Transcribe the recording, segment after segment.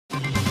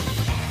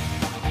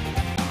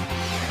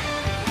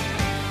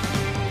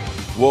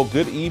Well,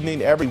 good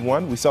evening,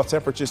 everyone. We saw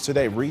temperatures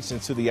today reach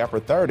into the upper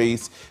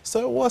 30s,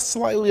 so it was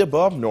slightly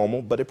above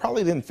normal, but it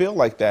probably didn't feel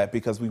like that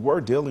because we were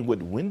dealing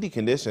with windy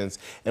conditions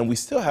and we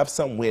still have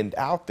some wind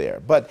out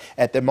there. But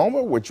at the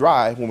moment, we're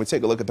dry. When we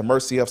take a look at the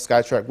Mercy F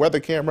SkyTrack weather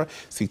camera,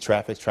 see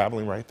traffic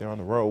traveling right there on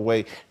the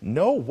roadway.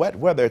 No wet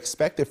weather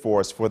expected for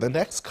us for the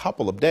next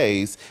couple of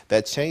days.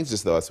 That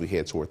changes, though, as we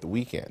head toward the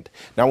weekend.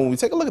 Now, when we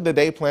take a look at the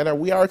day planner,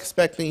 we are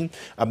expecting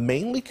a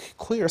mainly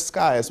clear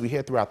sky as we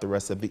head throughout the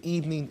rest of the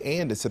evening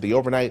and into the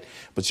overnight,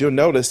 but you'll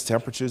notice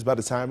temperatures by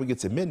the time we get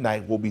to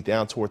midnight will be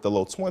down toward the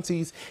low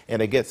 20s,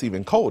 and it gets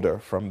even colder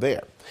from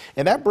there.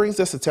 And that brings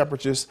us to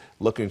temperatures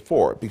looking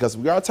forward, because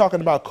we are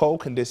talking about cold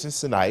conditions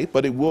tonight,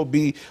 but it will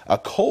be a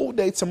cold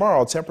day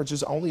tomorrow.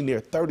 Temperatures only near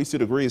 32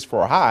 degrees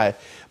for a high,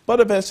 but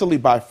eventually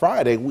by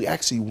Friday we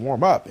actually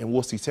warm up and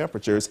we'll see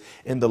temperatures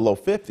in the low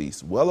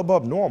 50s, well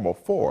above normal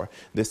for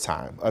this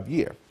time of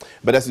year.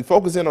 But as we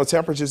focus in on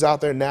temperatures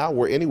out there now,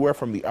 we're anywhere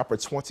from the upper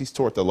 20s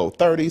toward the low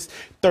 30s,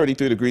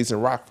 33 degrees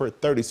in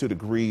Rockford, 32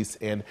 degrees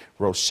in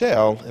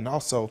Rochelle, and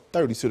also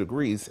 32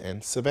 degrees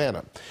in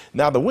Savannah.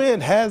 Now, the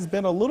wind has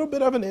been a little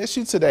bit of an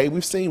issue today.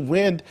 We've seen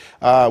wind,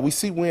 we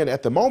see wind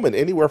at the moment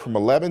anywhere from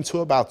 11 to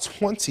about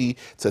 20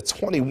 to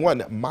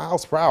 21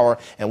 miles per hour,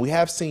 and we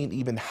have seen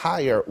even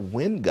higher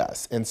wind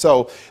gusts. And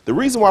so the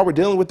reason why we're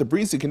dealing with the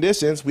breezy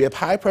conditions, we have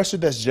high pressure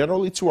that's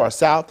generally to our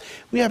south.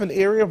 We have an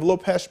area of low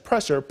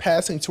pressure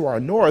passing to our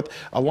north,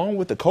 along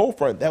with the cold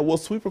front that will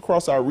sweep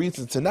across our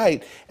region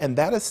tonight, and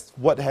that is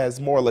what has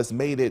more or less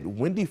made it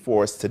windy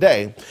for us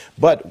today.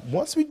 But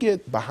once we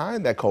get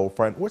behind that cold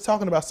front, we're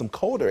talking about some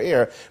colder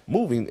air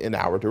moving in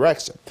our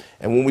direction.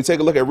 And when we take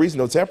a look at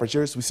regional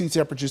temperatures, we see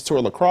temperatures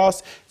toward La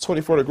Crosse,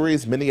 24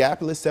 degrees,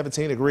 Minneapolis,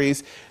 17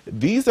 degrees.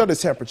 These are the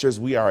temperatures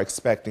we are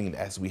expecting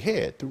as we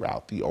head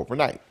throughout the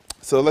overnight.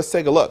 So let's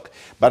take a look.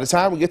 By the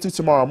time we get to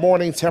tomorrow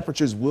morning,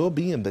 temperatures will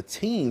be in the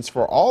teens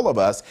for all of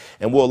us,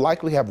 and we'll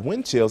likely have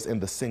wind chills in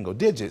the single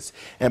digits.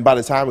 And by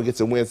the time we get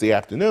to Wednesday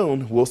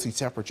afternoon, we'll see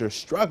temperatures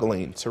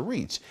struggling to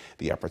reach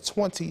the upper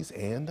 20s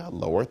and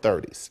lower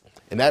 30s.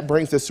 And that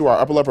brings us to our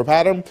upper level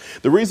pattern.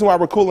 The reason why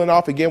we're cooling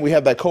off, again, we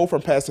have that cold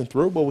front passing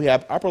through, but we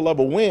have upper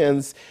level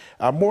winds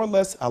more or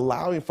less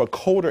allowing for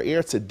colder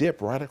air to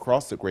dip right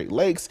across the Great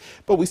Lakes.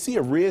 But we see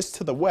a ridge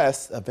to the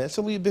west.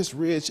 Eventually, this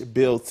ridge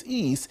builds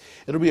east.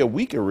 It'll be a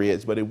weaker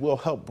ridge, but it will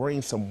help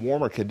bring some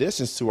warmer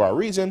conditions to our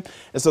region.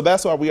 And so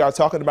that's why we are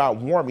talking about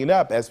warming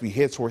up as we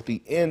head toward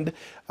the end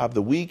of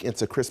the week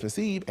into Christmas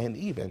Eve and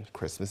even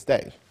Christmas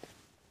Day.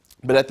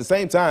 But at the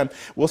same time,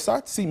 we'll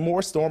start to see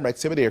more storm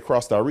activity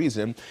across our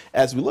region.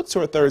 As we look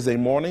toward Thursday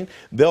morning,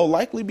 there'll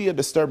likely be a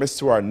disturbance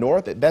to our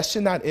north. That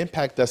should not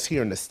impact us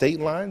here in the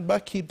state line,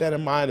 but keep that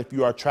in mind if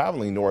you are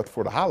traveling north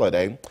for the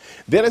holiday.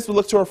 Then as we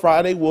look toward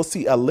Friday, we'll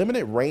see a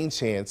limited rain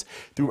chance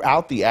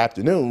throughout the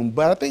afternoon,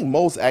 but I think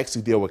most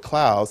actually deal with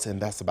clouds,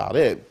 and that's about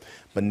it.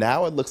 But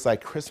now it looks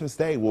like Christmas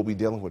Day will be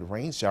dealing with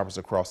rain showers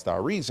across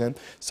our region,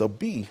 so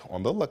be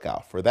on the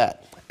lookout for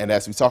that. And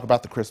as we talk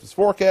about the Christmas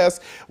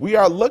forecast, we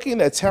are looking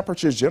at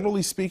temperatures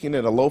generally speaking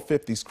in the low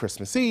 50s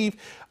Christmas Eve,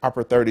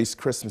 upper 30s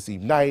Christmas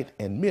Eve night,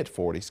 and mid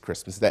 40s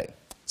Christmas Day.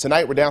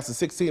 Tonight we're down to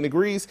 16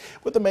 degrees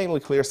with a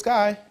mainly clear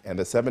sky, and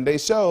the 7-day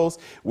shows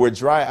we're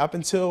dry up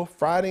until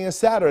Friday and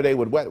Saturday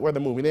with wet weather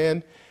moving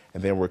in,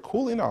 and then we're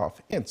cooling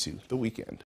off into the weekend.